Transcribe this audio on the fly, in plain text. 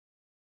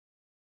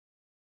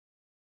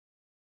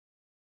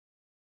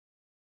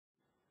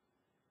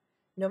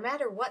No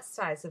matter what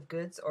size of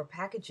goods or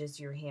packages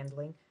you're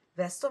handling,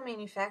 Vestil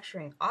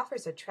Manufacturing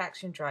offers a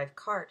traction drive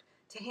cart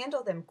to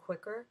handle them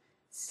quicker,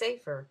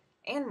 safer,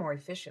 and more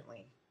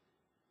efficiently.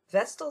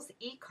 Vestil's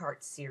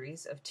e-cart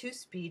series of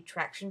two-speed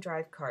traction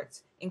drive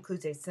carts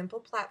includes a simple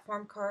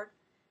platform cart,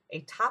 a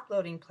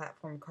top-loading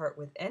platform cart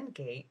with end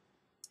gate,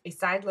 a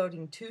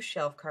side-loading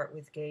two-shelf cart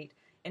with gate,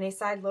 and a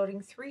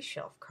side-loading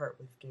three-shelf cart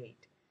with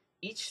gate.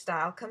 Each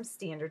style comes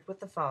standard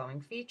with the following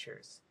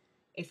features: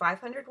 a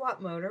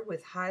 500-watt motor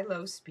with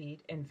high-low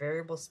speed and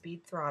variable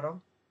speed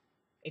throttle,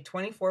 a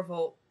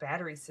 24-volt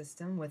battery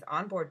system with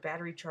onboard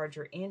battery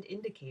charger and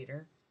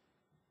indicator,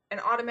 an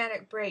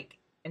automatic brake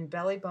and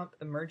belly bump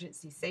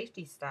emergency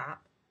safety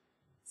stop,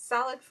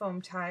 solid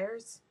foam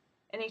tires,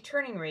 and a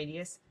turning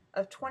radius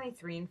of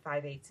 23 and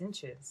 5/8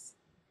 inches.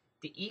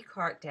 The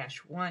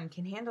eCart-1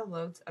 can handle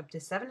loads up to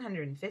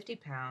 750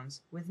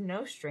 pounds with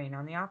no strain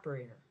on the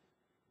operator.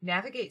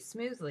 Navigate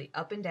smoothly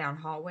up and down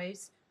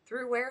hallways,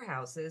 through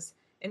warehouses,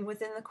 and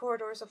within the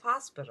corridors of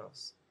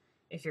hospitals.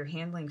 If you're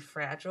handling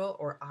fragile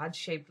or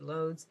odd-shaped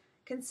loads,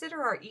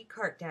 consider our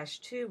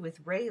eCart-2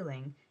 with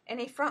railing and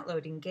a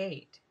front-loading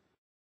gate.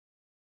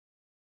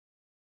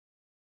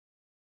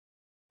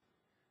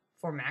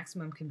 For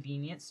maximum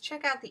convenience,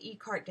 check out the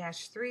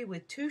eCart-3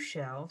 with 2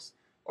 shelves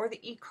or the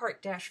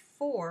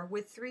eCart-4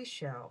 with 3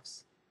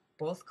 shelves.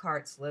 Both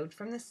carts load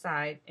from the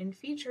side and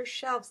feature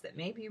shelves that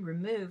may be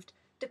removed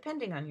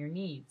depending on your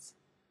needs.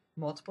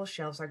 Multiple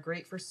shelves are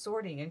great for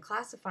sorting and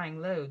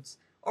classifying loads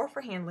or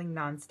for handling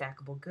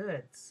non-stackable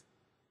goods.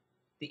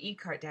 The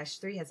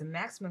eCart-3 has a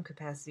maximum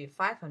capacity of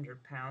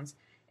 500 pounds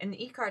and the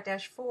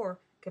eCart-4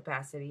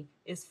 capacity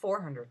is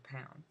 400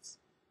 pounds.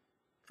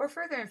 For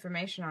further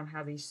information on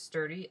how these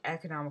sturdy,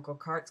 economical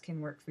carts can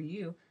work for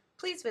you,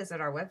 please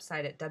visit our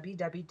website at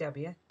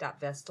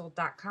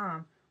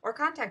www.vestil.com or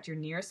contact your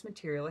nearest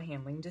material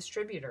handling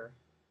distributor.